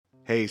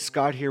Hey,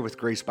 Scott here with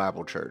Grace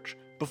Bible Church.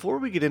 Before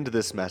we get into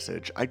this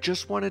message, I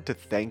just wanted to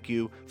thank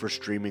you for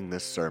streaming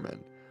this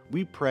sermon.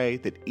 We pray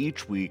that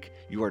each week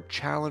you are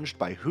challenged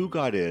by who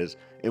God is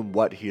and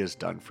what He has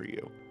done for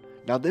you.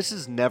 Now, this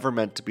is never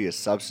meant to be a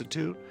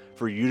substitute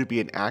for you to be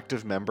an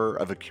active member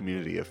of a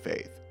community of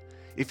faith.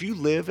 If you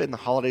live in the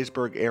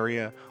Hollidaysburg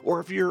area, or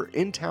if you're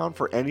in town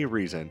for any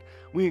reason,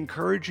 we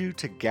encourage you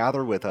to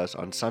gather with us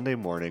on Sunday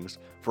mornings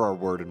for our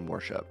word and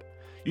worship.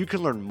 You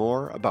can learn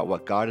more about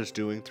what God is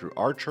doing through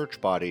our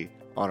church body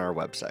on our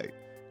website,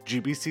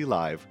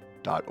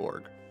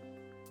 gbclive.org.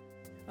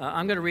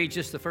 I'm going to read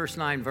just the first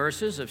 9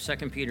 verses of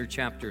 2 Peter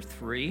chapter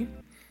 3.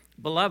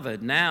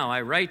 Beloved, now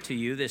I write to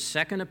you this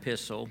second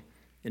epistle,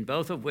 in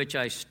both of which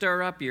I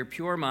stir up your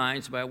pure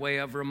minds by way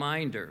of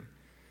reminder,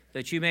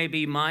 that you may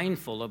be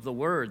mindful of the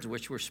words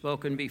which were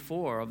spoken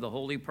before of the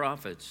holy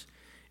prophets,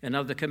 and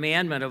of the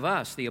commandment of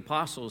us, the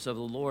apostles of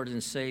the Lord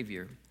and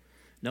Savior.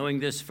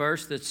 Knowing this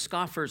first, that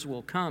scoffers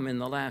will come in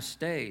the last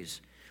days,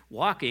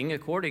 walking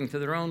according to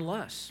their own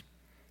lusts,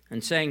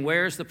 and saying,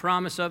 where is the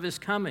promise of his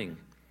coming?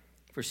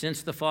 For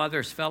since the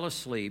fathers fell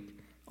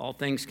asleep, all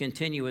things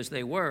continue as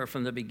they were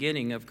from the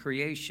beginning of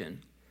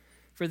creation.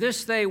 For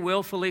this they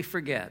willfully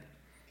forget,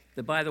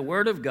 that by the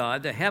word of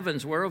God the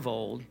heavens were of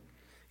old,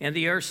 and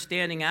the earth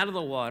standing out of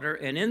the water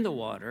and in the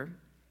water,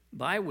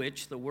 by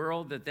which the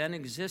world that then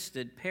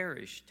existed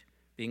perished,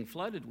 being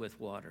flooded with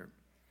water.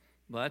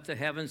 But the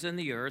heavens and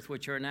the earth,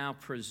 which are now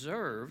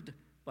preserved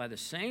by the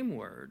same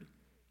word,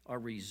 are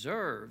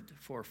reserved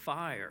for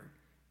fire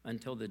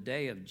until the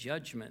day of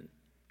judgment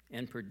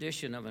and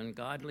perdition of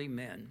ungodly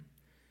men.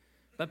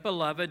 But,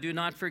 beloved, do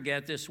not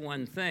forget this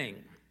one thing,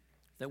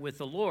 that with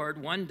the Lord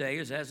 1 day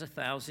is as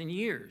 1,000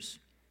 years,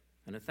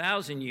 and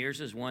 1,000 years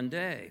is 1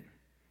 day.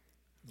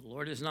 The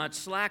Lord is not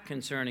slack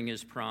concerning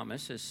his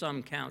promise, as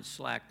some count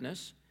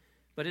slackness,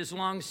 but is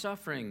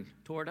long-suffering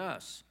toward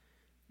us,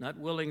 not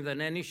willing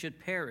that any should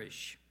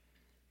perish,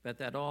 but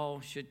that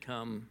all should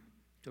come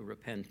to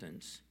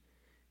repentance.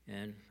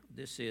 And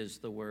this is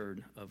the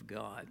word of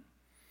God.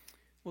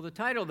 Well, the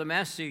title of the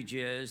message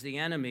is The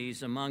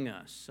Enemies Among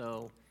Us.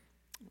 So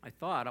I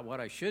thought what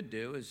I should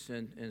do is,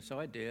 and so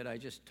I did, I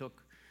just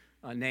took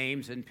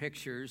names and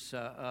pictures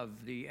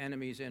of the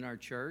enemies in our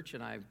church,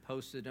 and I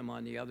posted them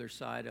on the other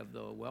side of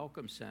the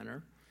Welcome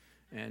Center,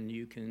 and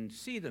you can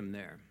see them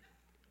there.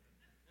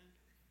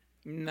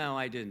 No,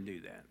 I didn't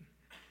do that.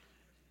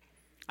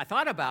 I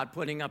thought about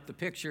putting up the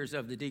pictures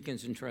of the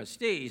deacons and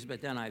trustees,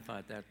 but then I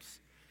thought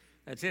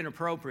that's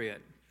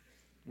inappropriate.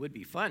 Would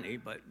be funny,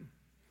 but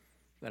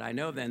I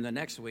know then the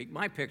next week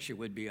my picture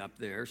would be up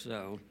there,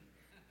 so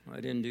I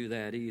didn't do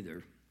that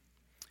either.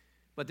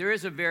 But there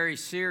is a very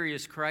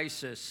serious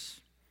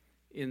crisis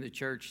in the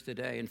church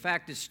today. In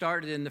fact, it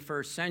started in the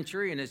first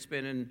century, and it's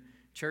been in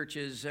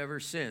churches ever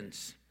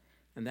since,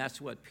 and that's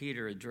what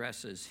Peter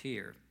addresses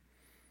here.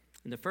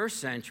 In the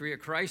first century, a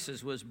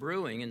crisis was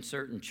brewing in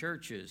certain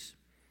churches.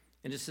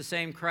 And it's the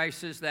same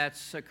crisis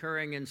that's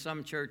occurring in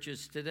some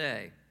churches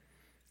today.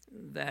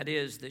 That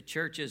is, that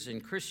churches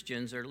and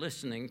Christians are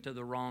listening to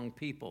the wrong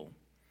people.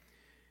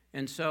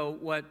 And so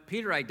what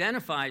Peter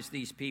identifies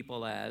these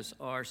people as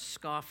are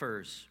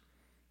scoffers.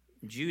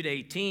 Jude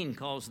 18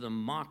 calls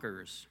them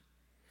mockers.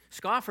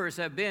 Scoffers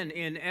have been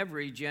in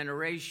every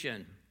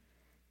generation.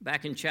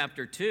 Back in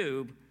chapter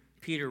 2,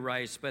 Peter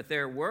writes, but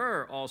there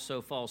were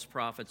also false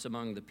prophets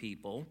among the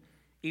people,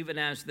 even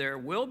as there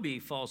will be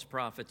false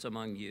prophets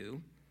among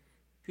you,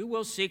 who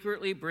will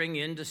secretly bring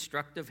in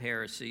destructive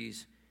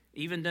heresies,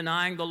 even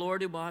denying the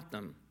Lord who bought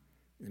them,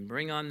 and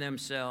bring on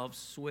themselves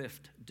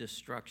swift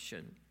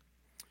destruction.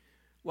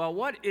 Well,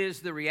 what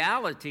is the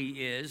reality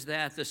is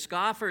that the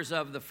scoffers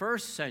of the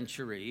first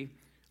century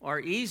are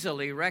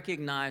easily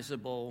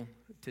recognizable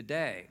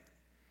today.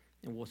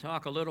 And we'll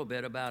talk a little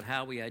bit about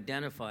how we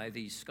identify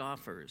these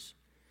scoffers.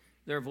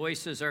 Their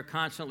voices are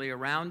constantly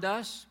around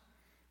us.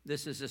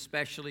 This is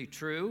especially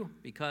true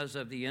because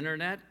of the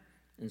internet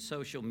and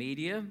social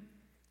media.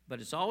 But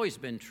it's always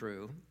been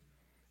true,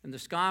 and the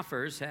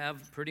scoffers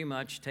have pretty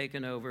much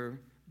taken over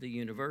the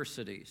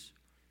universities.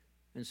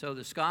 And so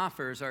the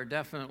scoffers are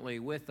definitely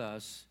with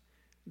us.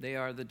 They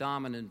are the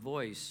dominant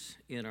voice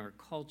in our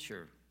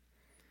culture.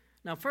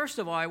 Now, first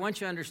of all, I want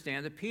you to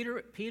understand that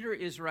Peter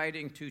is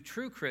writing to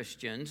true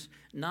Christians,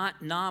 not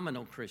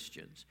nominal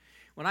Christians.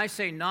 When I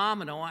say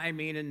nominal, I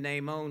mean in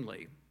name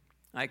only.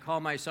 I call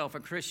myself a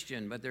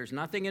Christian, but there's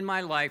nothing in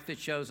my life that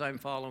shows I'm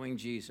following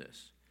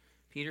Jesus.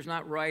 Peter's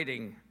not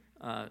writing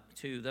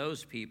to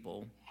those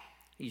people.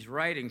 He's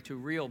writing to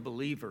real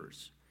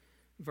believers.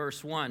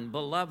 Verse 1,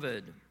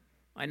 Beloved,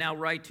 I now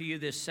write to you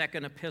this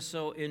second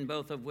epistle, in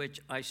both of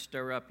which I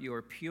stir up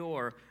your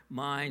pure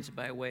minds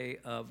by way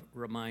of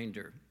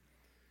reminder.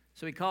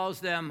 So he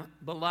calls them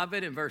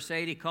beloved. In verse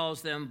 8, he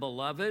calls them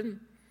beloved.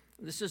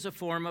 This is a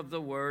form of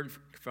the word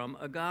from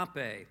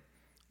agape,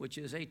 which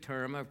is a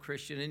term of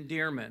Christian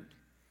endearment.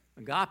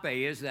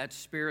 Agape is that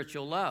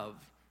spiritual love,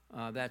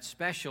 that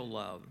special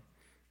love.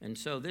 And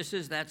so this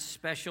is that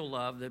special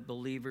love that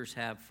believers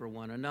have for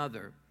one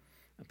another.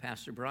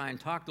 Pastor Brian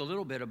talked a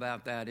little bit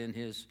about that in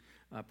his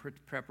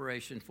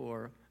preparation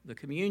for the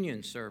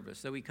communion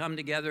service, that we come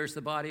together as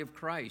the body of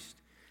Christ,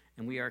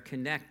 and we are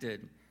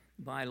connected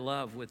by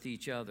love with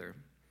each other.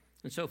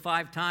 And so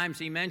 5 times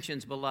he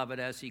mentions beloved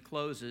as he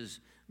closes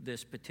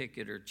this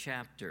particular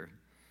chapter.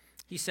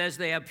 He says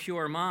they have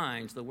pure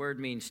minds. The word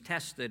means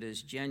tested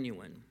as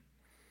genuine.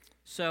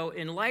 So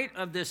in light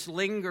of this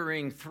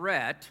lingering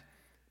threat,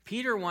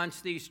 Peter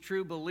wants these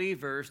true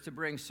believers to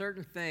bring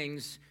certain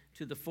things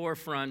to the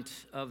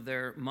forefront of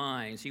their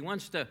minds. He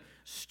wants to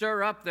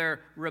stir up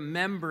their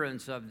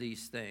remembrance of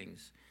these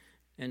things.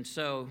 And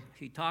so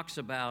he talks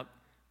about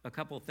a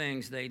couple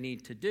things they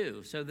need to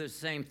do. So there's the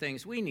same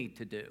things we need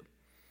to do.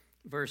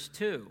 Verse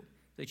 2,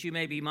 that you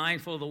may be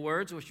mindful of the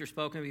words which were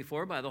spoken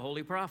before by the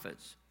holy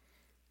prophets.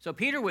 So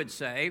Peter would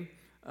say,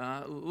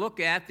 look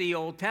at the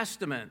Old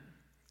Testament.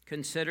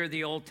 Consider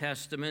the Old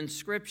Testament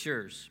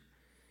scriptures.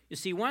 You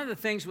see, one of the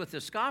things with the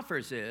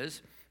scoffers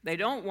is they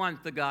don't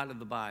want the God of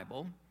the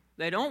Bible.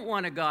 They don't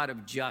want a God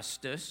of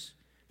justice,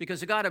 because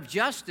the God of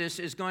justice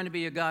is going to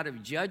be a God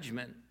of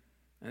judgment,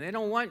 and they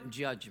don't want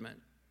judgment.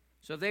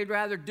 So they'd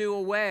rather do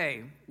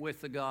away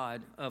with the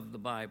God of the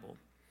Bible.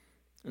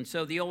 And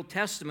so the Old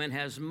Testament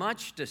has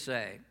much to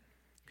say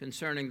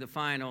concerning the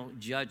final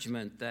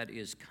judgment that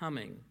is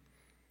coming.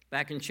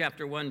 Back in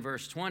chapter 1,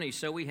 verse 20,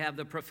 so we have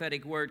the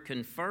prophetic word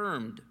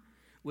confirmed,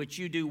 which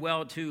you do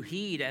well to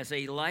heed as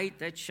a light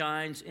that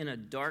shines in a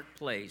dark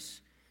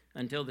place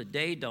until the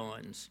day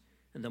dawns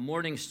and the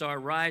morning star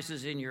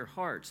rises in your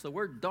hearts. The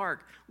word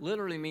dark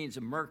literally means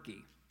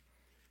murky.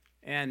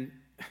 And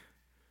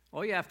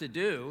all you have to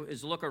do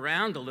is look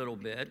around a little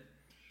bit,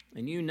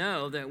 and you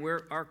know that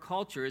our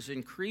culture is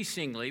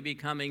increasingly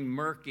becoming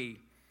murky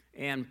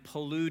and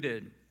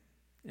polluted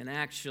and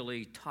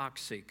actually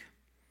toxic.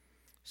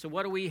 So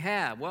what do we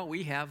have? Well,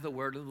 we have the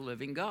Word of the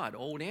living God,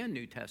 Old and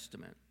New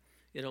Testament.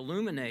 It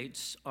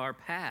illuminates our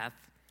path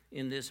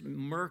in this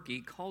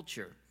murky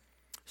culture.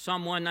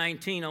 Psalm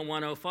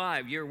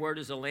 119:105, your word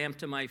is a lamp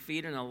to my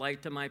feet and a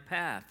light to my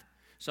path.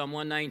 Psalm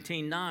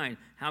 119:9,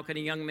 how can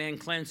a young man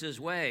cleanse his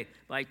way?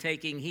 By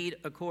taking heed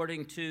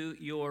according to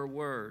your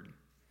word.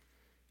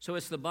 So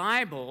it's the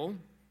Bible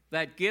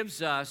that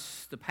gives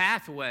us the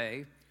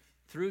pathway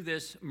through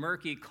this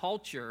murky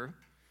culture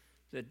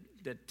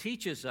that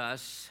teaches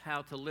us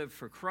how to live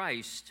for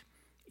Christ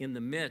in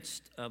the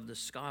midst of the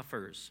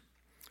scoffers.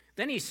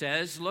 Then he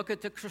says, look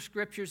at the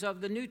scriptures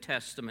of the New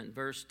Testament,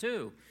 verse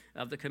 2,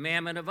 of the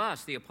commandment of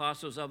us, the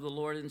apostles of the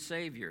Lord and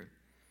Savior.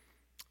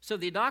 So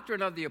the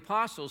doctrine of the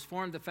apostles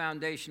formed the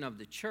foundation of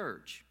the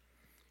church.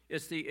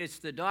 It's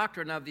the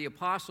doctrine of the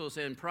apostles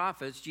and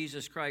prophets,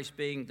 Jesus Christ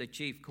being the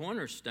chief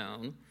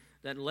cornerstone,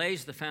 that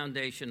lays the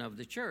foundation of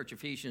the church,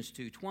 Ephesians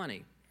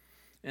 2:20.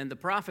 And the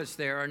prophets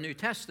there are New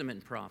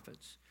Testament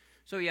prophets.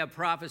 So you have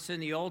prophets in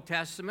the Old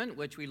Testament,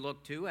 which we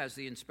look to as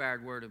the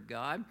inspired word of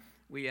God.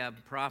 We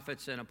have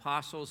prophets and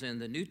apostles in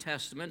the New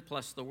Testament,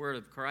 plus the word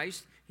of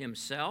Christ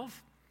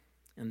himself.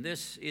 And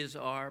this is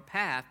our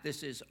path.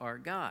 This is our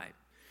guide.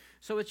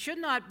 So it should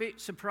not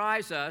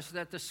surprise us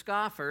that the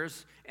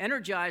scoffers,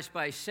 energized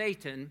by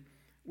Satan,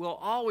 will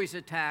always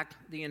attack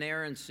the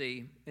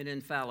inerrancy and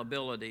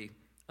infallibility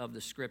of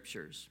the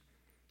Scriptures.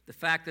 The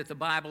fact that the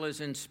Bible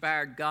is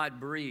inspired,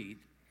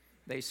 God-breathed,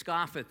 they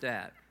scoff at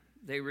that.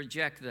 They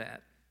reject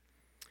that.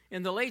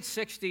 In the late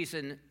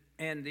 60s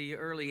and the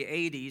early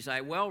 80s,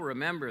 I well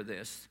remember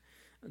this.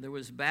 There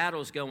was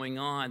battles going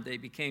on. They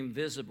became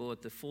visible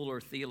at the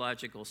Fuller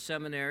Theological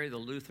Seminary, the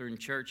Lutheran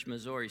Church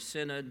Missouri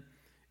Synod,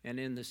 and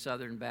in the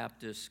Southern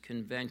Baptist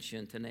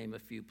Convention, to name a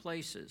few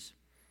places.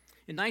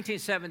 In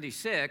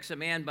 1976, a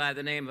man by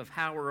the name of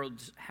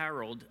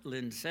Harold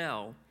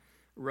Lindsell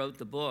wrote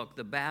the book,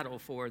 The Battle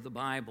for the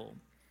Bible,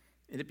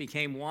 and it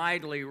became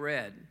widely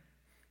read.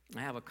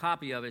 I have a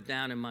copy of it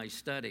down in my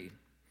study.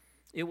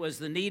 It was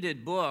the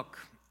needed book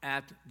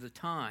at the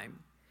time.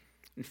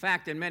 In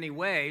fact, in many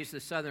ways, the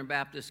Southern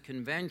Baptist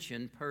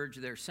Convention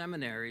purged their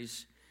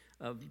seminaries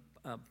of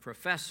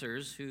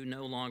professors who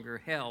no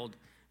longer held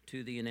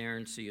to the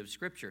inerrancy of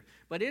Scripture.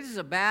 But it is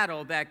a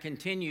battle that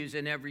continues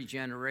in every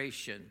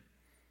generation.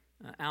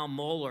 Al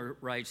Mohler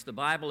writes, the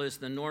Bible is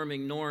the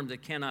norming norm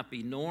that cannot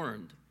be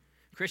normed.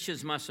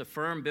 Christians must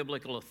affirm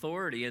biblical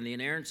authority and the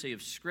inerrancy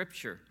of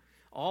Scripture,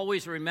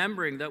 always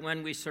remembering that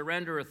when we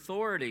surrender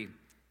authority,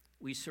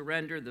 we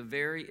surrender the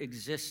very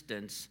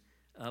existence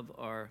of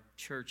our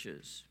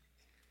churches.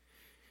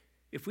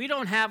 If we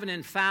don't have an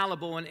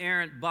infallible,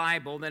 inerrant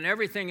Bible, then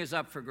everything is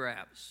up for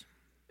grabs.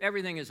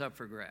 Everything is up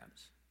for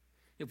grabs.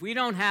 If we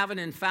don't have an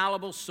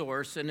infallible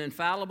source, an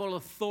infallible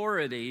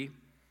authority,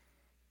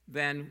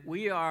 then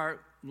we are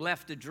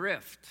left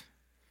adrift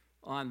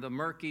on the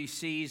murky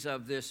seas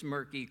of this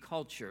murky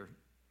culture,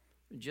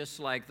 just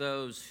like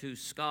those who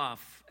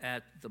scoff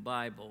at the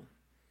Bible.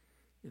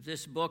 If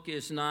this book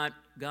is not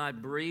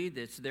God-breathed,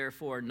 it's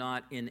therefore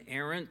not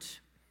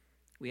inerrant.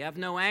 We have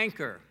no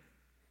anchor.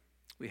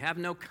 We have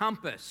no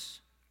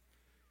compass.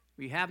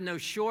 We have no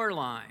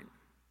shoreline.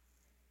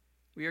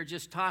 We are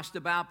just tossed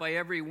about by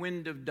every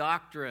wind of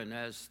doctrine,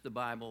 as the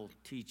Bible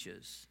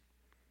teaches.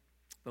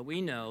 but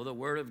we know the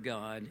Word of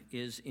God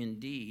is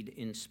indeed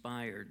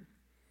inspired.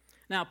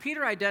 Now,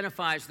 Peter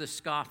identifies the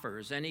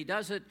scoffers, and he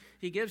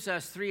gives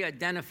us three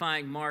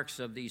identifying marks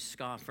of these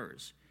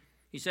scoffers.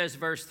 He says,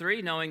 verse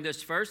 3, knowing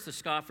this first, the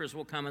scoffers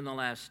will come in the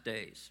last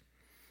days.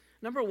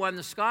 Number one,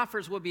 the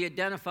scoffers will be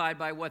identified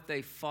by what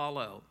they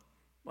follow,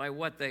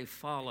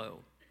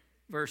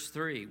 Verse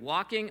 3,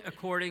 walking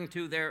according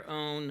to their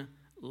own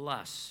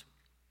lusts.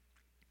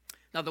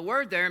 Now, the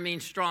word there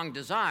means strong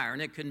desire,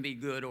 and it can be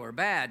good or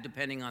bad,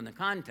 depending on the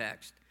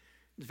context.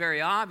 It's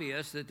very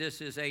obvious that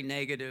this is a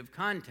negative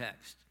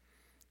context.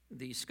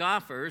 The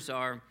scoffers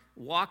are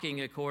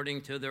walking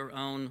according to their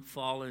own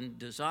fallen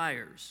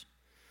desires.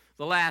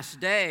 The last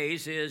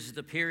days is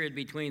the period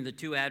between the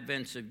two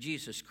advents of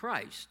Jesus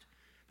Christ,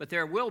 but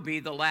there will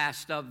be the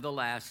last of the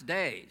last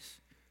days.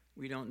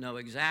 We don't know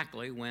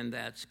exactly when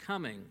that's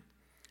coming,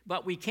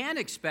 but we can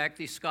expect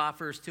the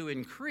scoffers to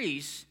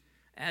increase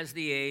as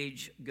the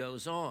age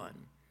goes on.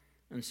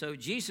 And so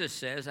Jesus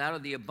says, out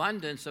of the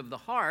abundance of the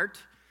heart,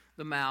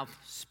 the mouth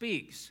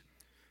speaks.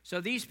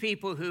 So these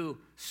people who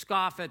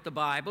scoff at the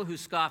Bible, who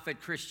scoff at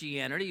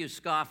Christianity, who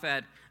scoff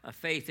at a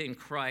faith in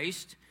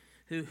Christ,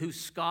 who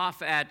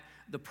scoff at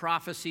the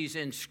prophecies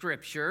in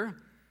Scripture,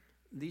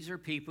 these are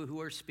people who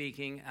are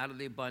speaking out of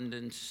the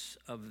abundance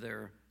of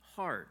their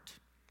heart.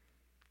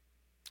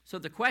 So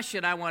the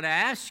question I want to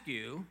ask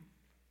you,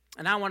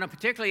 and I want to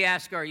particularly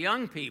ask our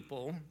young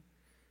people,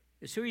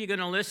 is who are you going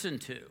to listen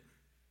to?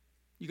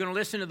 You going to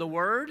listen to the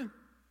Word, or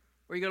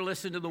are you going to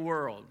listen to the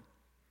world?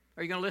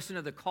 Are you going to listen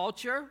to the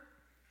culture,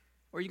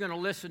 or are you going to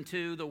listen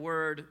to the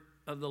Word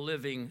of the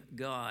living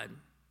God?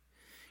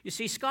 You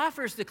see,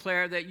 scoffers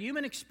declare that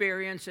human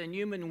experience and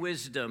human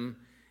wisdom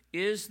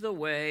is the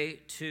way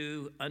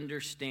to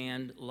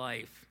understand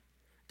life.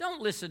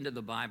 Don't listen to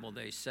the Bible,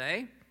 they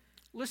say.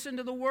 Listen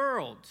to the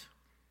world.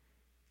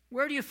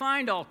 Where do you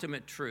find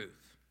ultimate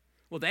truth?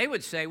 Well, they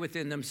would say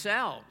within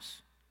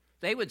themselves.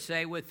 They would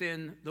say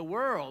within the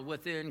world,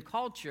 within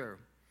culture.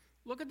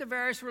 Look at the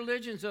various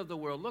religions of the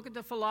world. Look at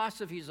the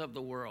philosophies of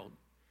the world.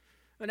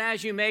 And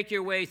as you make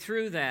your way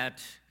through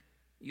that,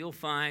 you'll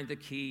find the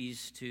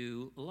keys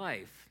to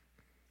life.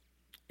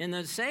 In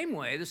the same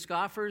way, the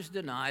scoffers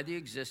deny the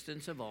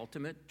existence of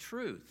ultimate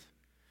truth.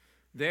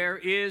 There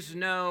is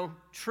no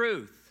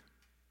truth.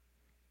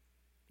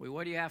 Well,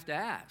 what do you have to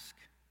ask?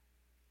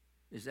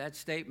 Is that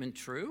statement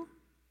true?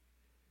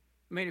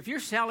 I mean, if you're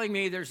telling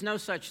me there's no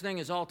such thing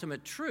as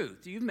ultimate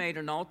truth, you've made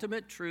an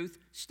ultimate truth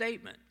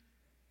statement.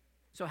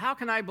 So how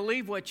can I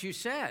believe what you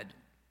said?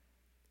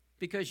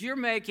 Because you're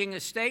making a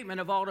statement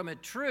of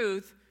ultimate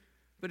truth,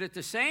 but at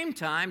the same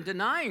time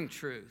denying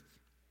truth,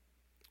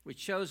 which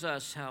shows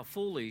us how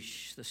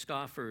foolish the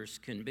scoffers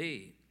can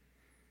be.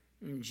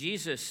 And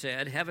Jesus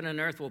said, heaven and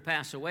earth will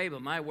pass away,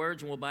 but my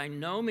words will by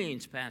no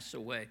means pass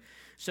away.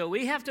 So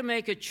we have to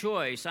make a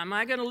choice. Am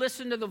I going to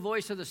listen to the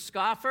voice of the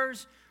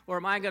scoffers, or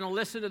am I going to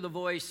listen to the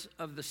voice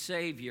of the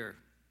Savior?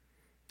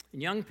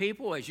 And young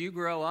people, as you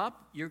grow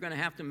up, you're going to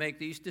have to make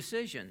these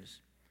decisions.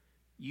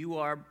 You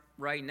are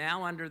right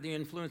now under the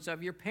influence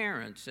of your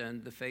parents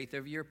and the faith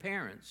of your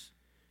parents.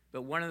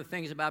 But one of the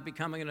things about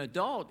becoming an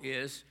adult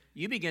is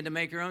you begin to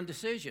make your own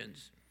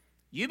decisions.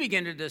 You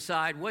begin to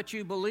decide what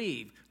you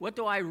believe. What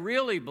do I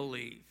really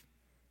believe?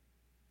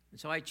 And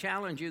so I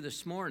challenge you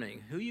this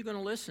morning, who are you going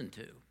to listen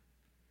to?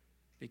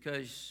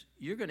 Because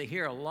you're going to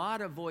hear a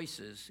lot of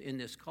voices in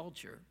this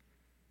culture.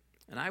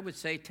 And I would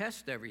say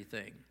test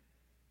everything.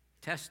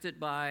 Test it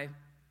by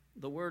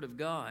the Word of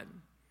God.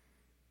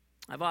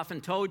 I've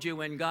often told you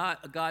when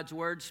God's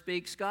Word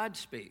speaks, God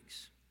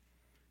speaks.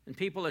 And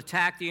people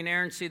attack the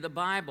inerrancy of the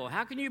Bible.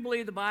 How can you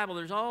believe the Bible?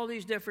 There's all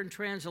these different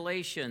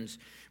translations.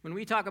 When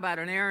we talk about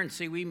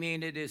inerrancy, we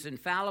mean it is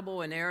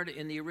infallible, inerrant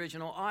in the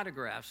original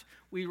autographs.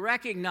 We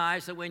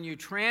recognize that when you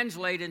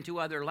translate into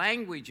other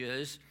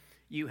languages,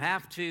 you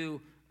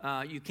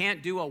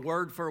can't do a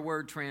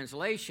word-for-word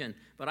translation.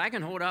 But I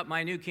can hold up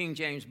my New King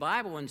James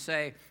Bible and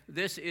say,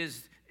 this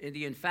is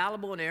the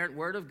infallible, inerrant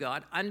Word of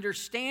God,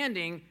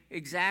 understanding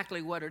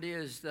exactly what it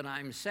is that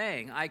I'm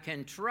saying. I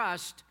can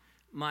trust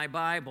my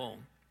Bible.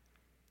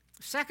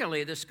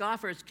 Secondly, the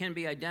scoffers can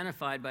be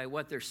identified by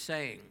what they're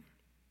saying.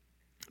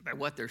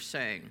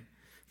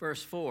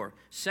 Verse 4,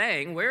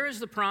 saying, where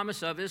is the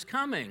promise of his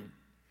coming?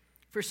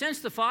 For since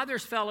the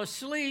fathers fell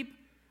asleep,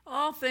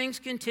 all things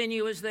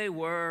continue as they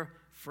were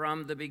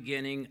from the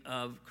beginning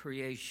of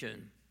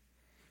creation.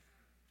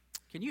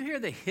 Can you hear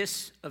the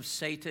hiss of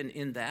Satan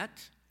in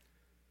that?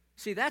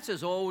 See, that's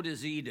as old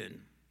as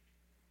Eden.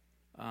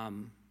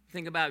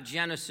 Think about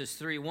Genesis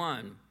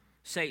 3:1.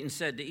 Satan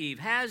said to Eve,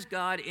 has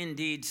God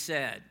indeed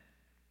said?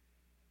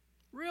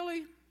 Really?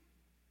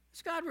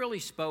 Has God really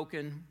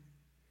spoken?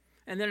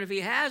 And then if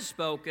he has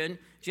spoken,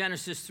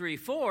 Genesis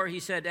 3:4, he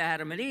said to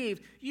Adam and Eve,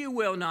 you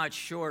will not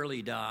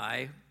surely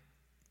die.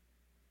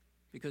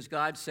 Because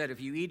God said,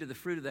 if you eat of the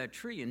fruit of that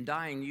tree, in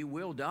dying you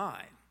will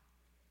die.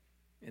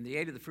 And they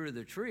ate of the fruit of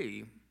the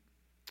tree,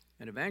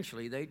 and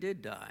eventually they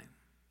did die.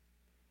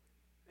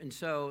 And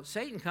so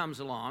Satan comes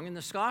along, and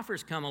the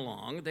scoffers come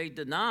along. They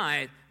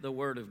deny the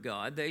Word of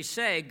God. They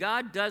say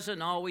God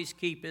doesn't always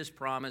keep His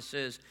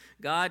promises.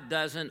 God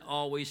doesn't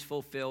always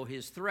fulfill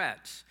His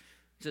threats.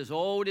 It's as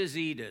old as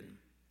Eden.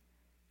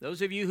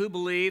 Those of you who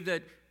believe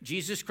that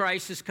Jesus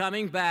Christ is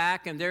coming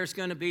back and there's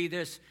going to be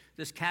this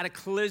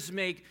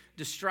cataclysmic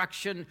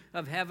destruction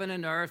of heaven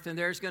and earth and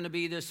there's going to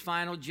be this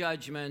final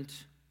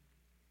judgment,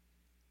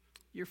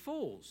 you're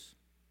fools.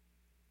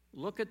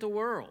 Look at the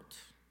world.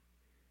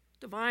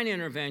 Divine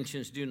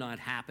interventions do not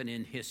happen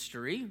in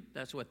history.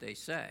 That's what they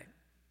say.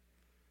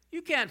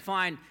 You can't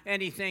find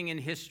anything in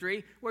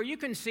history where you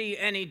can see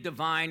any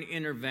divine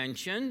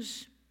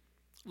interventions.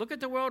 Look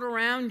at the world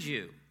around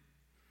you.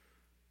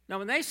 Now,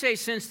 when they say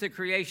since the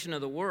creation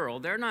of the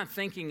world, they're not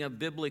thinking of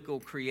biblical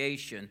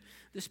creation.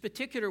 This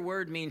particular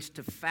word means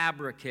to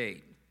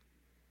fabricate.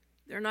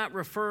 They're not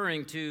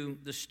referring to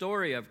the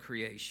story of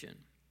creation.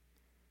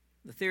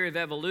 The theory of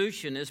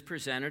evolution is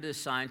presented as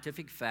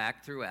scientific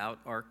fact throughout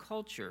our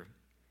culture.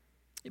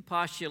 It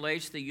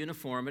postulates the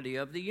uniformity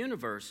of the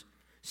universe.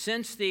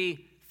 Since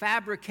the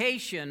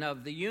fabrication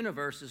of the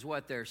universe is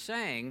what they're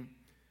saying,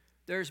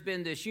 there's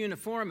been this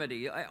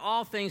uniformity.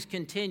 All things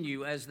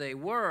continue as they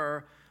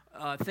were.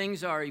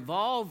 Things are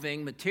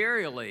evolving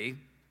materially,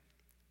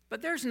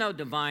 but there's no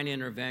divine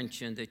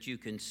intervention that you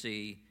can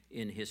see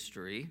in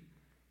history.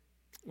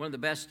 One of the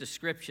best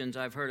descriptions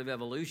I've heard of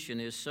evolution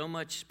is so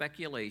much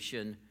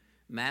speculation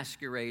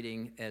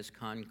masquerading as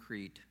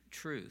concrete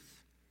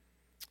truth.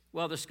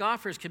 Well, the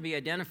scoffers can be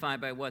identified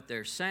by what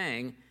they're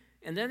saying,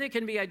 and then they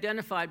can be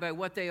identified by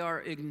what they are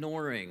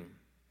ignoring,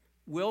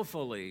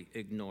 willfully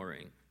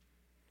ignoring.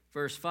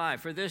 Verse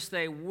 5, for this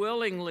they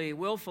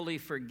willfully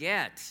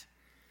forget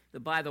that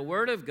by the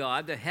word of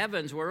God the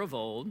heavens were of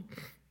old,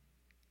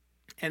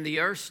 and the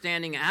earth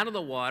standing out of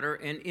the water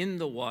and in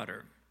the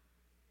water.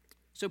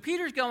 So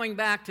Peter's going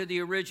back to the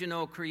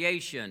original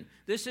creation.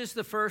 This is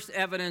the first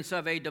evidence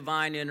of a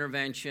divine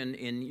intervention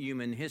in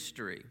human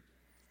history.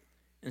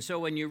 And so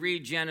when you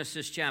read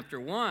Genesis chapter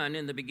 1,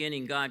 in the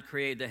beginning God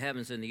created the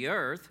heavens and the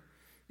earth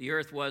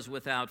was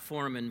without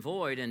form and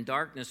void, and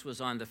darkness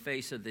was on the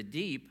face of the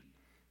deep,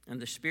 and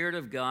the Spirit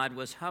of God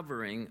was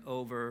hovering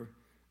over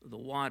the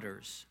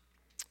waters.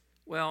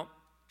 Well,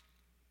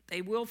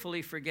 they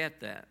willfully forget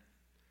that.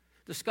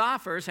 The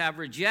scoffers have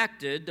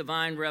rejected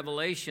divine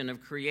revelation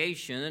of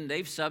creation, and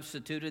they've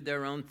substituted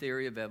their own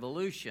theory of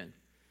evolution,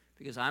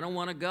 because I don't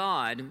want a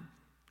God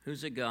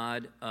who's a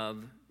God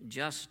of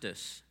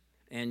justice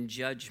and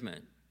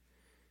judgment.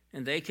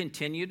 And they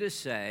continue to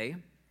say,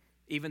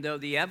 even though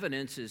the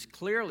evidence is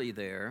clearly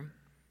there,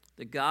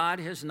 that God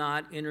has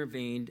not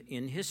intervened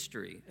in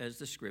history, as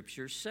the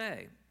Scriptures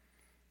say.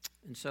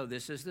 And so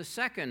this is the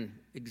second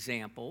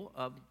example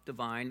of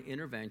divine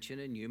intervention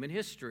in human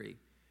history.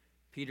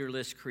 Peter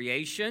lists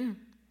creation,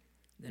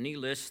 then he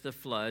lists the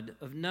flood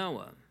of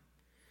Noah.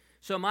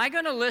 So am I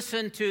going to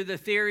listen to the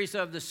theories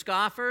of the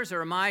scoffers,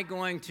 or am I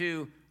going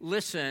to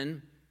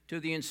listen to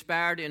the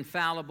inspired,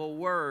 infallible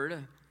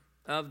word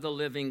of the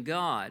living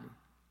God?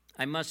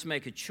 I must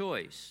make a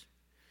choice,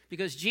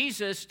 because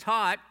Jesus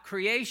taught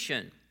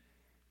creation.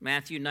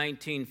 Matthew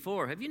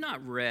 19:4. Have you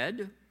not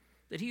read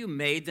that he who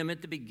made them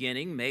at the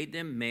beginning made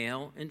them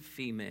male and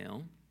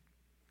female?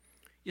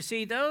 You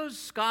see, those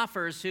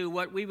scoffers who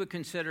what we would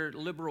consider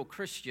liberal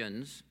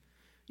Christians,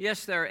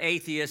 yes, they're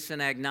atheists and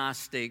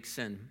agnostics,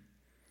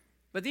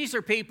 but these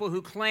are people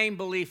who claim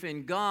belief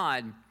in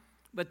God,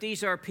 but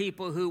these are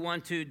people who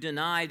want to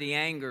deny the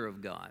anger of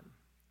God.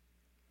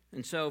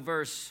 And so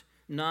verse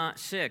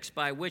 6,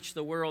 by which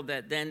the world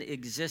that then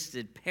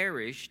existed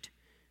perished,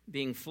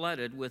 being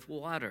flooded with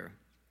water.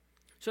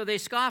 So they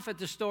scoff at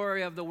the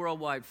story of the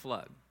worldwide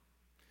flood.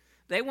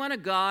 They want a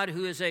God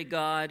who is a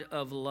God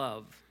of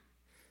love.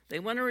 They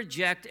want to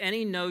reject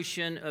any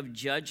notion of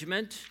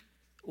judgment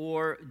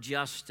or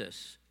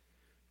justice.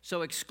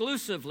 So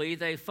exclusively,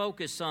 they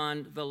focus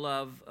on the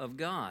love of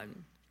God.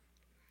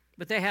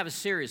 But they have a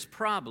serious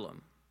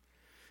problem.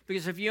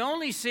 Because if you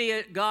only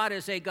see God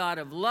as a God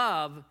of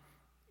love,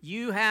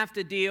 you have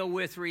to deal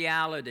with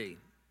reality.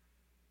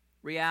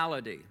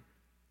 Reality.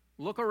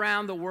 Look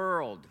around the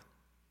world.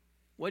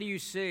 What do you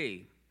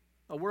see?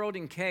 A world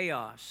in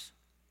chaos,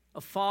 a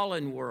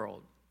fallen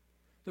world.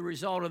 The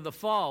result of the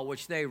fall,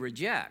 which they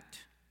reject,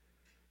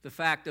 the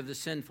fact of the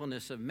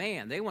sinfulness of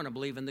man. They want to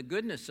believe in the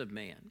goodness of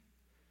man.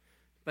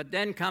 But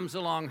then comes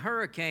along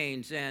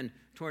hurricanes and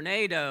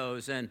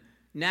tornadoes and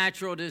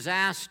natural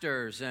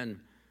disasters, and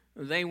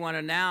they want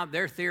to now,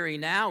 their theory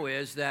now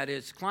is that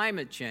it's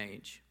climate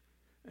change.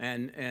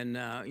 And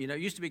it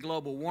used to be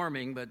global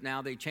warming, but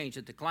now they changed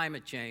it to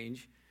climate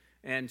change.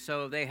 And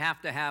so they have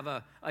to have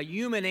a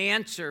human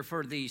answer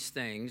for these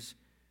things.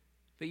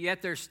 But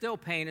yet there's still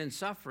pain and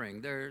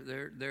suffering.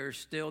 There's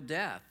still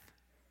death.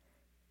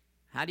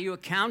 How do you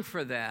account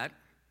for that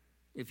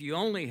if you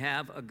only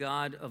have a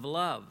God of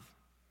love?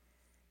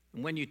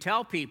 And when you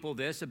tell people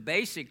this,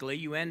 basically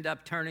you end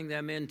up turning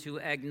them into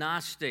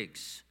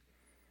agnostics.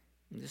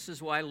 And this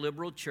is why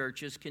liberal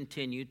churches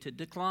continue to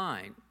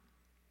decline,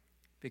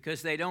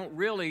 because they don't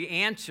really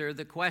answer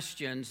the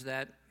questions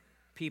that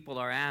people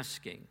are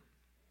asking.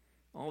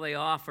 All they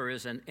offer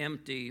is an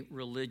empty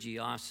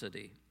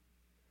religiosity.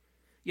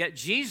 Yet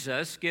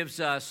Jesus gives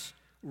us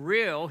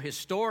real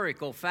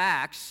historical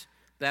facts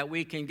that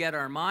we can get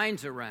our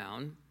minds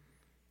around.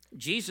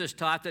 Jesus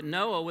taught that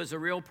Noah was a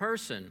real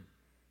person.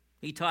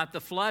 He taught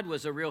the flood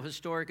was a real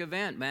historic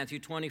event, Matthew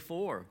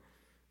 24.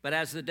 But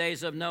as the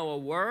days of Noah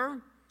were,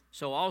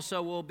 so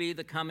also will be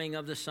the coming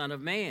of the Son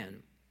of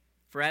Man.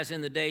 For as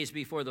in the days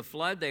before the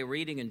flood, they were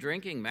eating and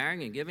drinking,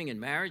 marrying and giving in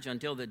marriage,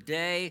 until the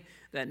day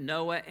that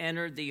Noah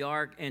entered the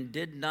ark, and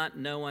did not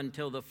know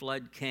until the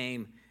flood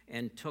came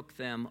and took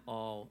them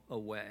all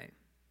away.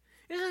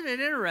 Isn't it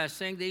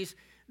interesting? These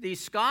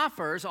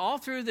scoffers, all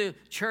through the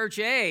church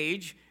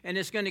age, and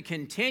it's going to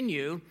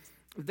continue,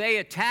 they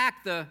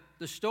attack the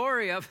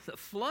story of the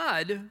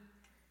flood,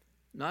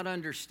 not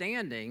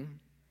understanding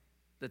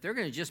that they're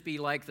going to just be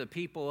like the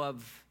people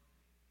of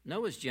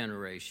Noah's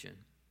generation.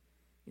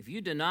 If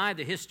you deny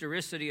the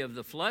historicity of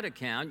the flood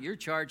account, you're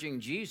charging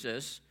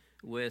Jesus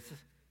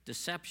with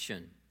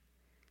deception.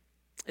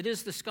 It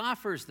is the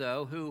scoffers,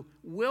 though, who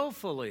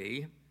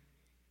willfully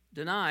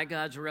deny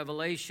God's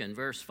revelation.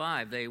 Verse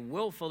 5, they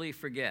willfully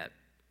forget.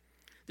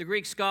 The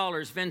Greek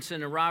scholars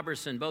Vincent and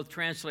Robertson both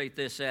translate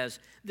this as,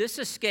 this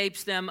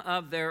escapes them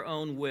of their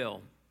own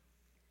will.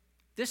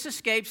 This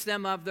escapes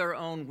them of their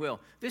own will.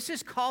 This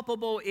is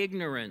culpable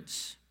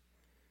ignorance.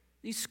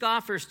 These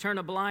scoffers turn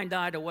a blind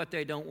eye to what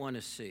they don't want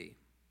to see.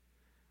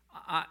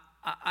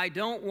 I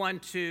don't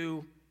want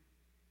to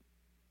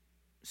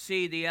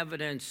see the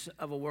evidence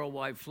of a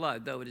worldwide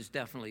flood, though it is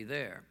definitely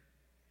there.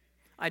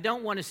 I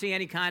don't want to see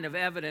any kind of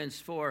evidence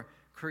for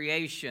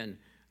creation.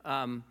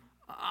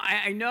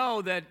 I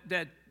know that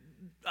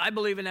I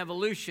believe in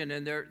evolution,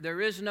 and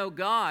there is no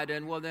God,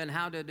 and well, then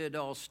how did it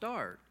all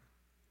start?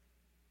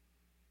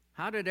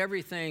 How did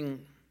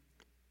everything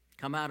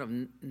come out of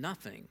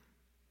nothing?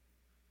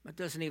 That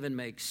doesn't even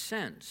make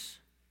sense.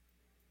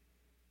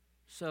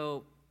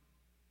 So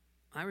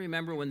I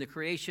remember when the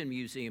Creation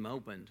Museum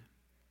opened,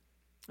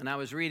 and I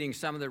was reading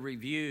some of the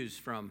reviews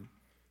from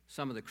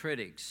some of the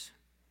critics.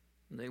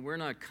 They were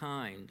not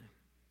kind.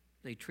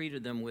 They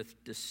treated them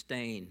with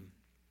disdain.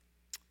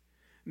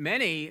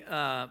 Many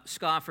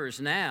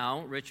scoffers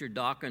now, Richard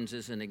Dawkins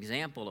is an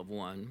example of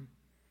one,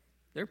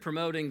 they're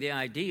promoting the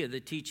idea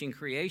that teaching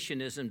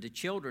creationism to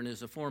children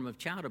is a form of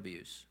child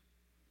abuse.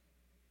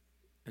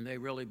 And they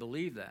really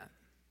believe that.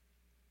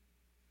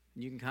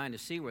 You can kind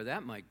of see where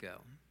that might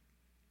go.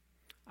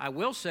 I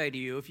will say to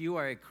you, if you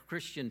are a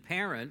Christian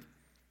parent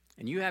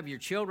and you have your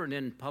children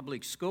in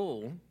public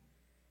school,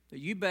 that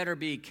you better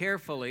be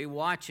carefully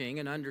watching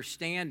and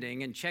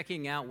understanding and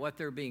checking out what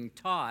they're being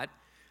taught.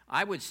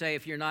 I would say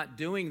if you're not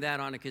doing that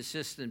on a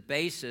consistent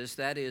basis,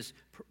 that is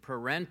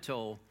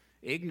parental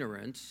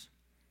ignorance,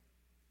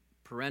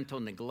 parental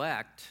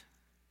neglect,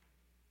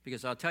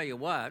 because I'll tell you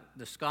what,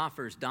 the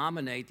scoffers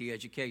dominate the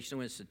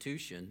educational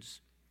institutions,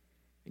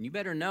 and you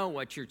better know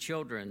what your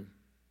children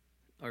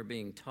are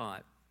being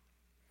taught.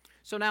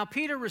 So now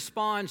Peter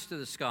responds to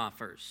the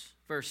scoffers,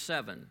 verse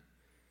 7.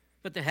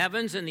 But the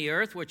heavens and the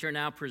earth, which are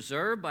now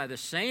preserved by the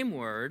same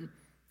word,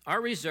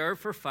 are reserved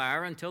for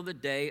fire until the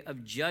day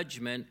of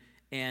judgment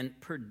and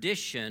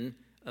perdition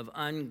of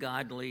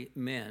ungodly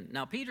men.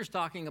 Now, Peter's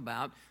talking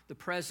about the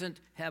present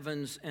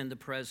heavens and the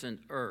present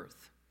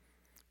earth.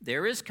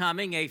 There is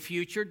coming a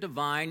future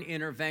divine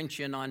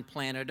intervention on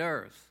planet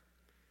earth.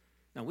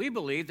 Now, we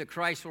believe that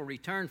Christ will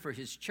return for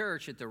his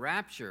church at the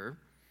rapture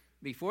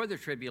before the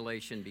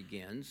tribulation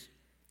begins.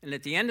 And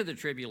at the end of the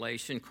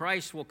tribulation,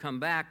 Christ will come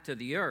back to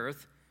the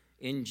earth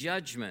in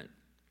judgment.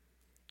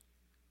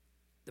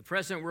 The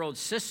present world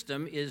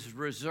system is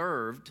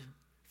reserved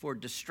for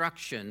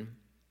destruction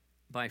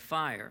by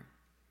fire.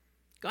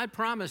 God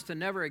promised to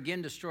never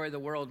again destroy the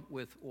world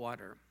with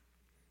water.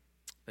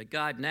 But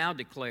God now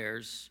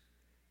declares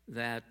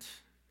that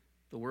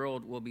the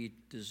world will be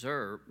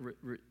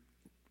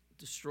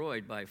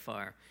destroyed by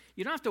fire.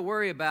 You don't have to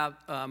worry about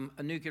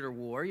a nuclear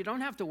war. You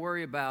don't have to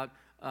worry about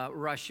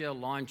Russia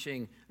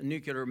launching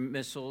nuclear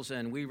missiles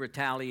and we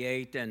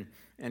retaliate and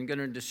going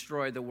to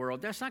destroy the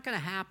world. That's not going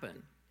to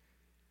happen.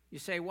 You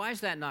say, why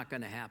is that not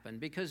going to happen?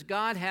 Because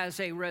God has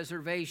a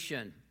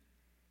reservation,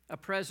 a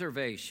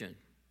preservation.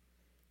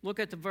 Look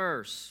at the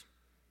verse.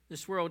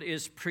 This world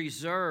is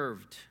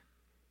preserved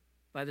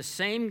by the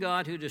same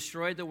God who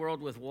destroyed the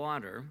world with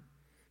water,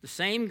 the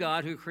same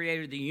God who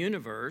created the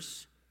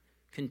universe,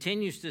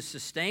 continues to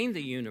sustain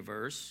the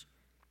universe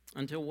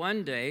until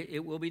one day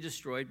it will be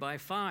destroyed by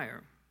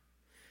fire.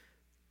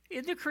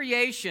 In the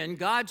creation,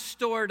 God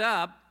stored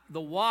up the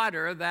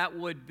water that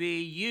would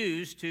be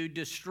used to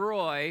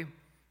destroy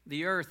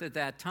the earth at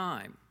that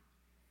time.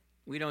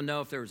 We don't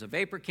know if there was a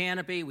vapor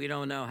canopy. We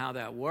don't know how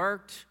that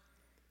worked.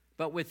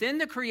 But within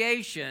the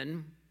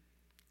creation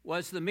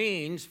was the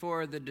means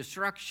for the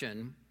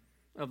destruction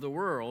of the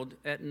world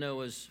at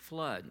Noah's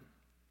flood.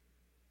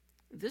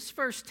 This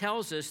verse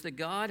tells us that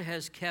God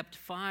has kept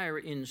fire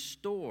in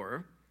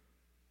store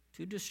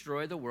to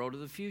destroy the world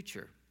of the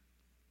future.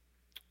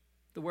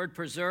 The word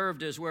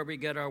preserved is where we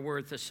get our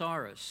word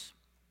thesaurus.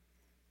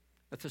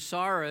 A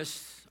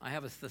thesaurus, I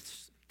have a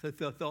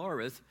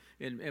thesaurus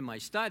in my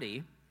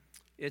study.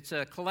 It's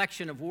a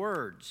collection of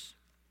words.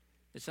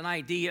 It's an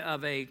idea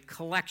of a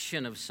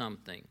collection of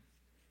something.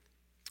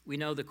 We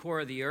know the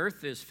core of the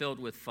earth is filled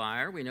with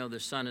fire. We know the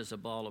sun is a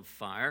ball of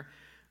fire.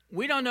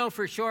 We don't know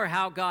for sure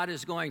how God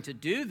is going to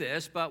do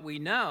this, but we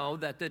know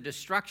that the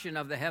destruction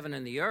of the heaven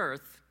and the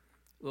earth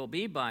will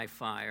be by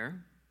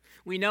fire.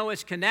 We know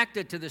it's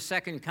connected to the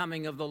second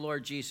coming of the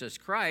Lord Jesus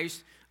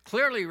Christ,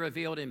 clearly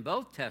revealed in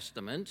both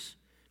Testaments.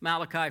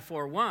 Malachi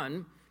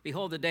 4:1,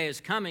 behold, the day is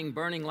coming,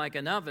 burning like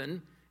an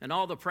oven, and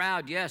all the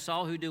proud, yes,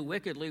 all who do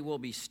wickedly will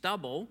be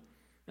stubble,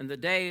 and the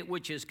day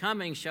which is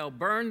coming shall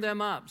burn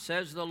them up,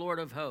 says the Lord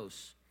of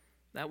hosts.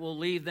 That will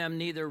leave them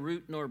neither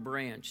root nor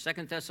branch.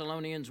 2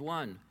 Thessalonians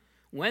 1,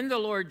 when the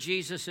Lord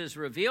Jesus is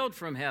revealed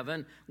from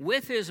heaven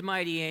with his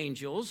mighty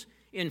angels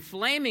in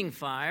flaming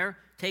fire,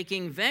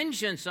 taking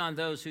vengeance on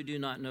those who do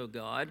not know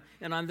God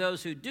and on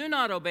those who do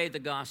not obey the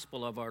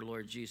gospel of our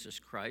Lord Jesus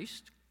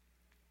Christ.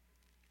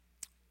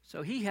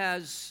 So he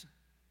has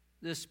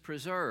this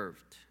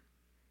preserved.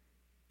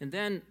 And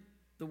then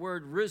the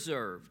word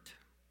reserved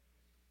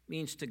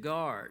means to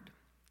guard,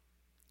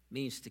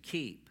 means to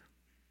keep.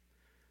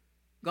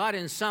 God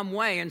in some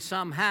way and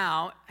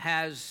somehow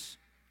has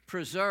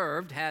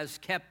preserved, has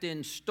kept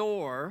in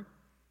store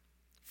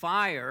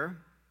fire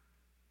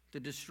to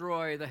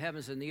destroy the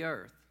heavens and the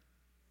earth.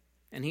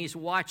 And he's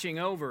watching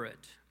over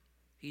it.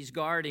 He's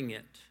guarding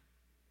it.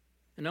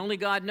 And only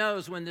God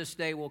knows when this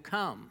day will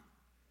come.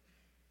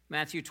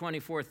 Matthew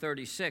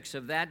 24:36,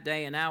 of that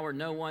day and hour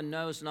no one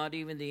knows, not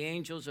even the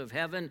angels of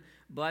heaven,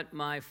 but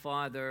my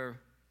Father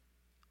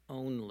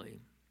only.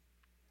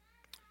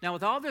 Now,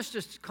 with all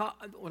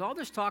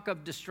this talk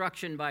of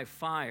destruction by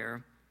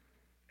fire,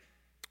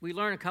 we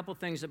learn a couple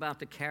things about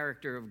the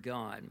character of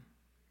God.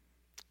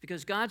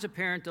 Because God's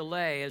apparent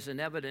delay is an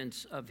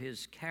evidence of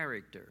his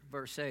character.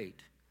 Verse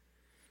 8,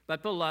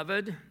 but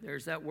beloved,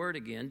 there's that word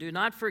again, do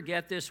not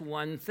forget this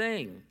one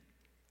thing,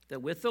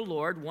 that with the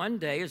Lord 1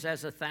 day is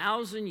as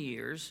 1,000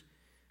 years,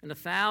 and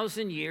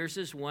 1,000 years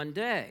is 1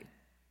 day.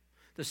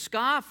 The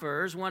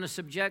scoffers want to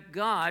subject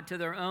God to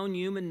their own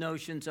human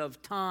notions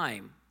of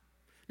time.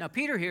 Now,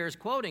 Peter here is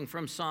quoting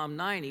from Psalm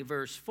 90,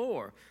 verse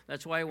 4.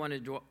 That's why I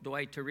wanted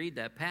Dwight to read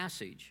that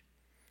passage.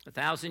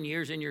 1,000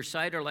 years in your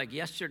sight are like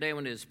yesterday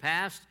when it is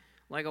past,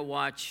 like a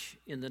watch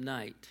in the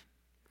night.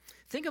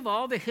 Think of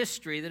all the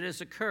history that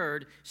has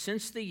occurred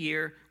since the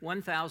year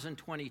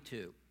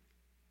 1022,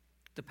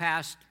 the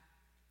past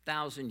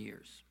 1,000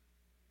 years.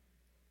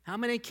 How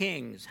many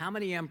kings, how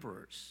many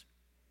emperors,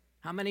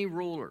 how many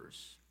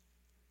rulers,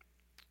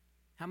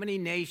 how many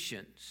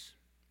nations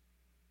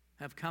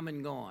have come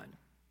and gone?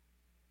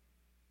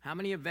 How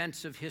many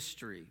events of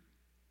history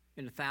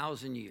in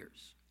 1,000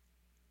 years?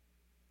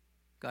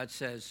 God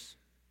says,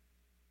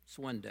 it's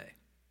 1 day.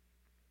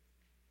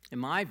 In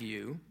my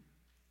view,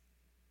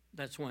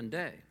 that's 1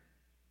 day.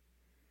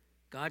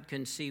 God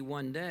can see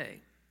 1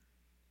 day.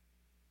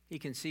 He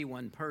can see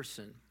one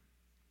person.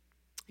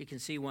 He can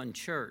see one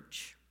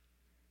church.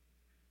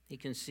 He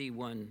can see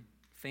one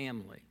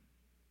family.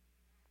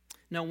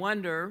 No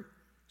wonder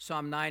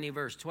Psalm 90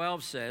 verse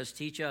 12 says,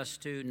 teach us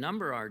to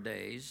number our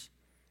days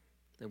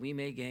that we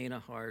may gain a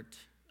heart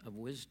of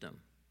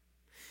wisdom.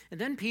 And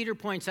then Peter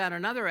points out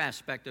another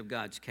aspect of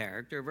God's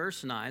character.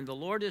 Verse 9, the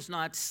Lord is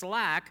not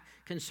slack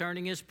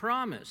concerning his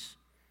promise,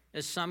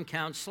 as some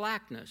count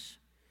slackness,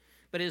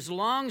 but is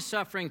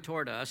long-suffering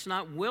toward us,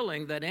 not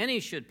willing that any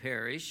should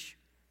perish,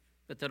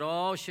 but that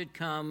all should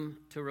come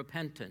to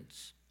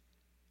repentance.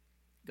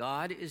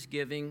 God is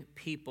giving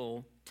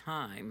people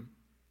time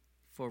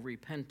for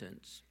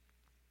repentance.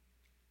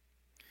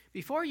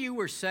 Before you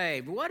were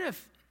saved, what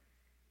if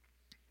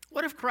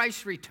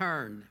Christ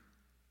returned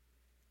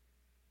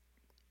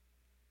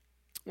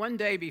 1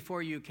 day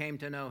before you came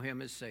to know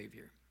him as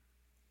Savior?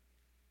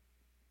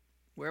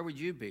 Where would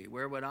you be?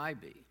 Where would I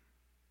be?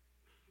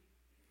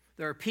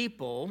 There are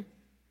people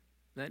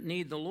that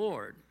need the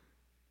Lord,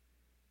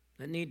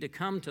 that need to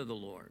come to the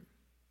Lord.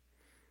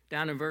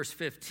 Down in verse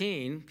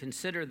 15,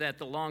 consider that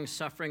the long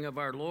suffering of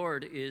our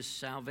Lord is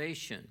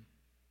salvation.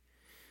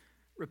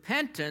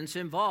 Repentance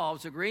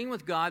involves agreeing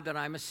with God that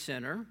I'm a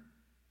sinner,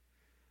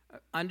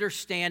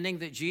 understanding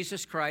that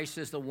Jesus Christ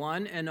is the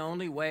one and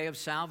only way of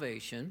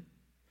salvation,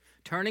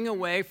 turning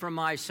away from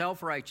my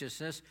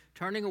self-righteousness,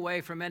 turning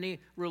away from any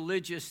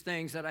religious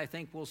things that I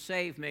think will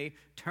save me,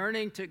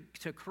 turning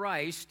to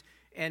Christ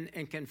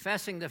and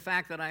confessing the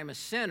fact that I'm a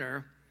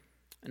sinner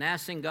and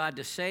asking God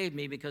to save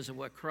me because of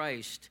what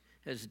Christ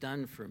has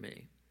done for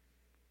me.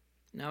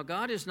 Now,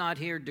 God is not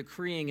here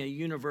decreeing a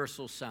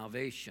universal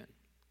salvation.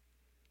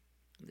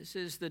 This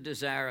is the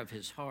desire of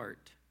his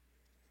heart.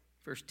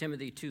 1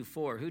 Timothy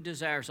 2:4, who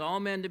desires all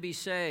men to be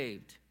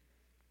saved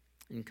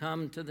and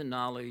come to the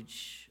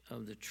knowledge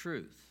of the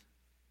truth.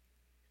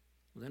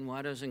 Well, then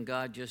why doesn't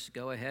God just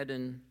go ahead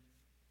and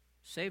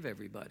save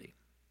everybody?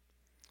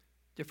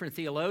 Different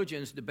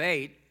theologians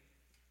debate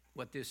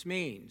what this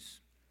means.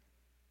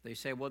 They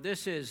say, well,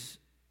 this is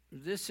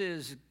this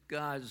is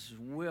God's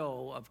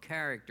will of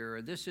character,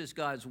 or this is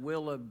God's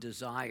will of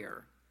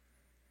desire,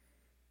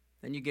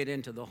 then you get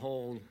into the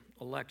whole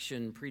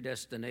election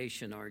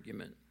predestination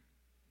argument.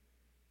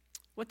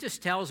 What this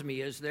tells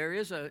me is there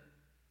is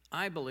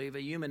I believe,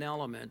 a human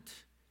element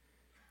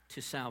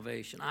to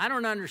salvation. I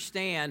don't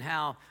understand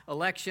how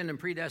election and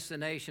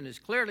predestination is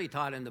clearly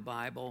taught in the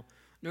Bible,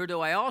 nor do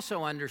I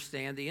also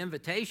understand the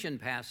invitation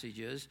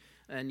passages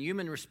and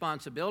human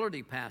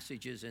responsibility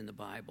passages in the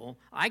Bible.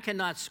 I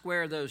cannot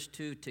square those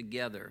two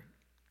together.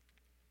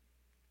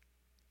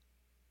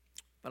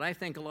 But I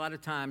think a lot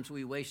of times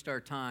we waste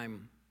our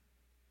time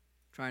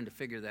trying to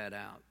figure that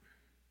out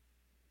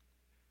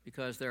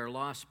because there are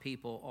lost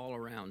people all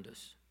around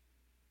us.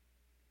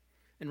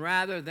 And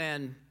rather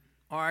than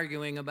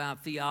arguing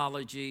about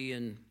theology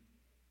and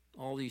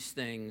all these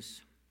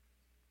things,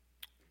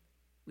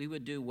 we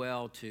would do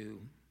well to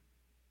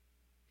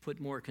put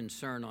more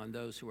concern on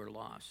those who are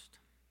lost.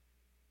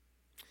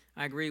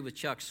 I agree with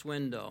Chuck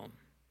Swindoll.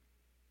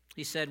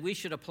 He said we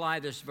should apply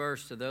this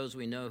verse to those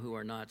we know who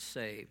are not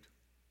saved.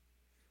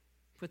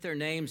 Put their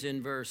names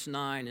in verse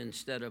 9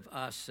 instead of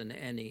us and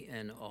any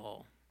and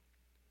all.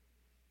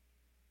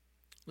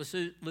 Let's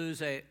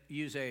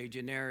use a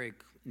generic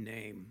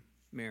name,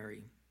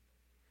 Mary.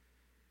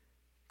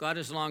 God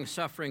is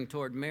long-suffering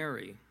toward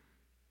Mary,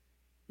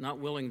 not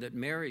willing that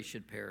Mary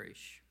should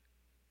perish,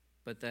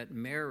 but that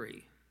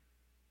Mary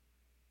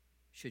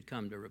should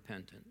come to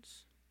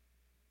repentance.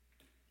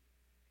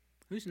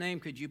 Whose name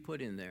could you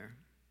put in there?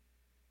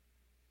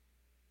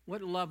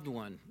 What loved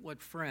one,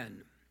 what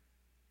friend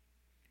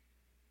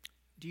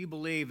do you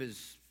believe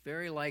is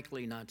very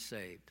likely not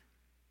saved?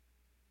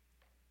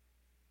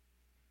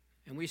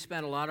 And we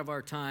spend a lot of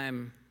our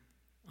time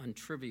on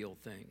trivial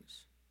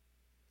things.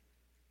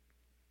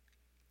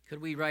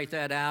 Could we write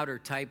that out or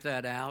type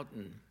that out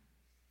and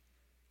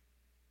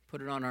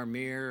put it on our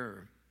mirror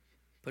or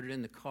put it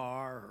in the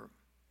car or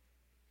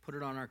put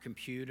it on our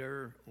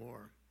computer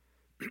or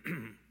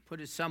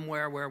put it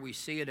somewhere where we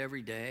see it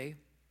every day,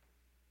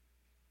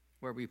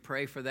 where we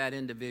pray for that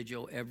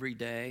individual every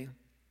day,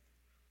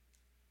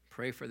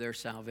 pray for their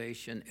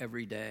salvation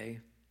every day,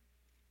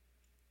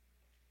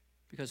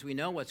 because we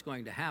know what's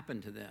going to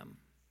happen to them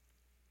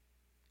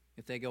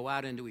if they go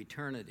out into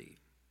eternity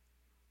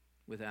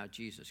without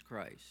Jesus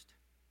Christ.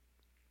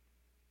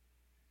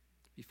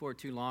 Before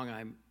too long,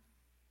 I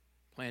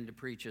plan to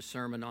preach a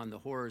sermon on the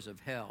horrors of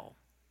hell,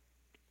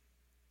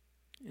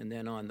 and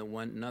then on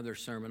another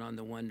sermon on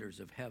the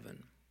wonders of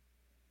heaven.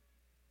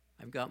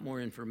 I've got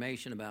more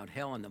information about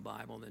hell in the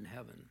Bible than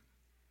heaven.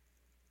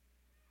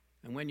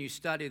 And when you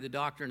study the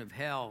doctrine of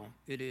hell,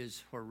 it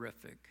is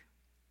horrific.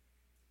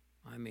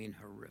 I mean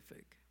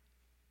horrific.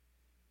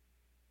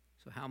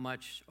 So how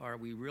much are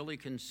we really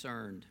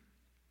concerned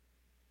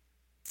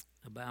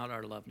about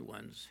our loved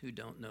ones who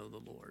don't know the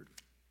Lord?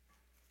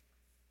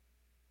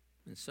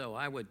 And so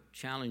I would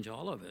challenge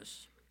all of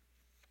us,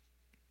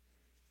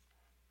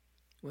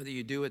 whether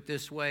you do it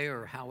this way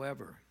or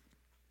however.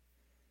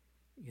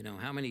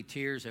 How many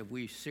tears have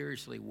we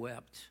seriously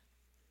wept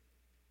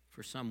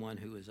for someone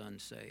who is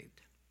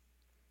unsaved?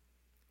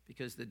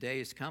 Because the day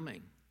is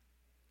coming.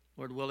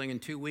 Lord willing, in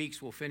 2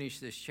 weeks we'll finish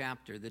this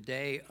chapter. The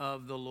day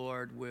of the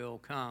Lord will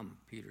come,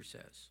 Peter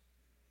says.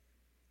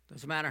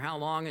 Doesn't matter how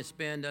long it's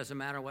been, doesn't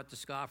matter what the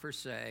scoffers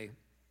say.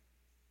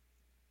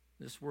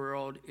 This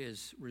world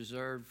is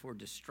reserved for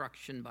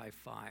destruction by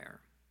fire.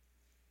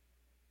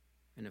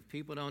 And if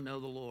people don't know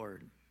the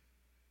Lord,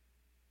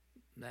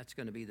 that's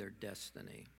going to be their destiny.